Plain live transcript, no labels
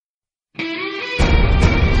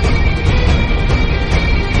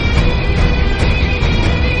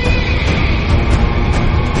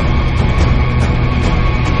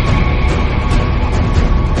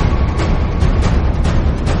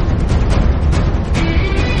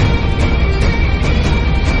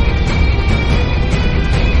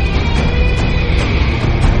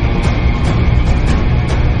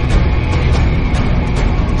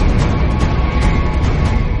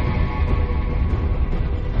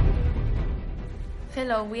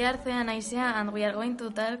Hello, we are Haizea and Zoe, and we are going to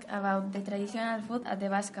talk about the traditional food at the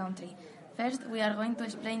Basque Country. First, we are going to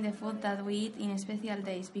explain the food that we eat in special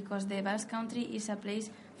days, because the Basque Country is a place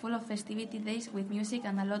full of festivity days with music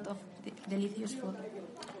and a lot of delicious food.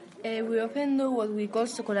 We often do what we call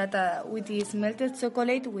chocolatada, which is melted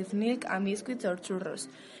chocolate with milk and biscuits or churros.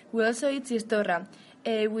 We also eat chistorra,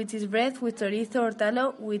 which is bread with chorizo or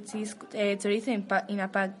talo, which is chorizo in a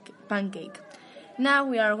pancake. Now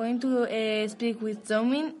we are going to speak with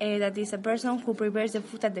Jomin, that is a person who prepares the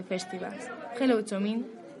food at the festivals. Hello, Jomin.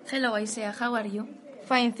 Hello, Haizea. How are you?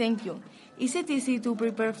 Fine, thank you. Is it easy to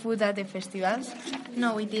prepare food at the festivals?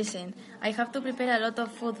 No, it isn't. I have to prepare a lot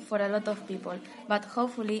of food for a lot of people, but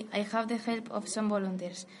hopefully I have the help of some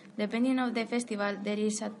volunteers. Depending on the festival, there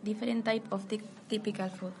is a different type of typical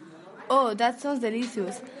food. Oh, that sounds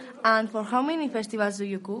delicious. And for how many festivals do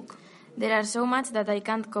you cook? There are so much that I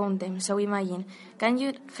can't count them, so imagine. Can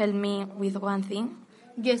you help me with one thing?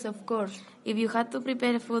 Yes, of course. If you had to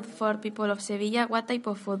prepare food for people of Sevilla, what type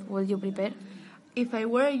of food would you prepare? If I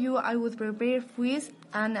were you, I would prepare fish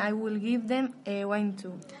and I will give them wine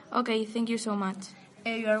too. Okay, thank you so much.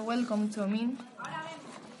 You are welcome, Tomin.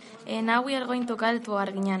 Now we are going to call to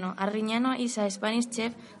Arguiñano. Arguiñano is a Spanish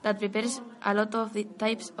chef that prepares a lot of the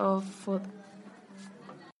types of food.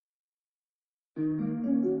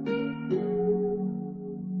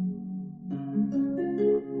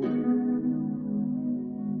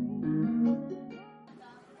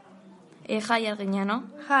 Hi, Arguiñano.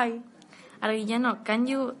 Hi. Arguiñano, can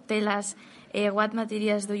you tell us what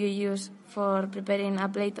materials do you use for preparing a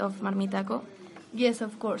plate of marmitaco? Yes,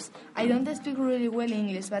 of course. I don't speak really well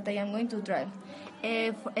English, but I am going to try.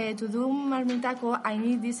 To do marmitaco, I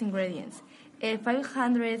need these ingredients.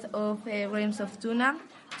 500 of grams of tuna,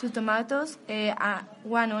 2 tomatoes,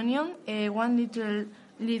 1 onion, 1 liter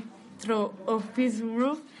of fish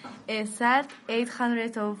roux, salt,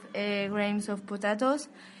 800 of grams of potatoes,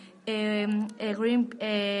 a green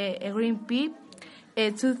pea,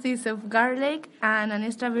 2 thieves of garlic, and an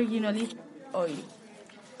extra virgin olive oil.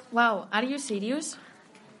 Wow, are you serious?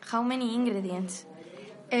 How many ingredients?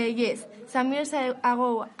 Yes, some years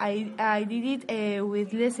ago I did it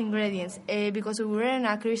with less ingredients because we were in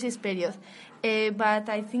a crisis period. But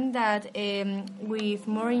I think that with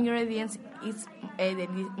more ingredients it's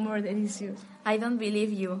more delicious. I don't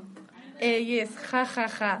believe you. Yes, ha ha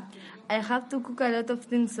ha. I have to cook a lot of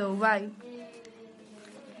things, so bye.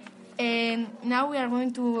 Now we are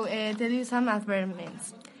going to tell you some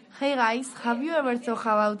advertisements. Hey guys, have you ever thought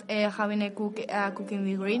about having a cooking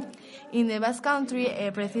degree? In the Basque Country,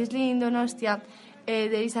 precisely in Donostia,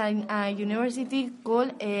 there is a university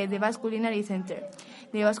called the Basque Culinary Center.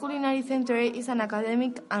 The Basque Culinary Center is an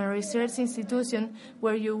academic and research institution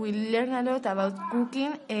where you will learn a lot about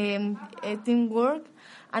cooking, teamwork,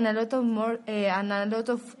 and a lot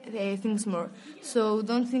of things more. So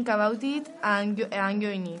don't think about it and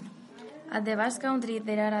join in. At the Basque Country,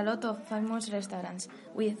 there are a lot of famous restaurants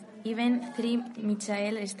with even 3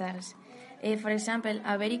 Michelin stars. For example,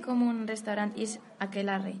 a very common restaurant is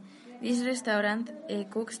Aquelarre. This restaurant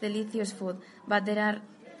cooks delicious food, but they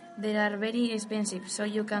are very expensive, so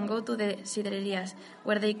you can go to the sidrerías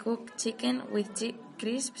where they cook chicken with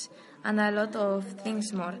crisps and a lot of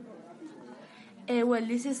things more. Well,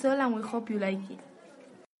 this is all, and we hope you like it.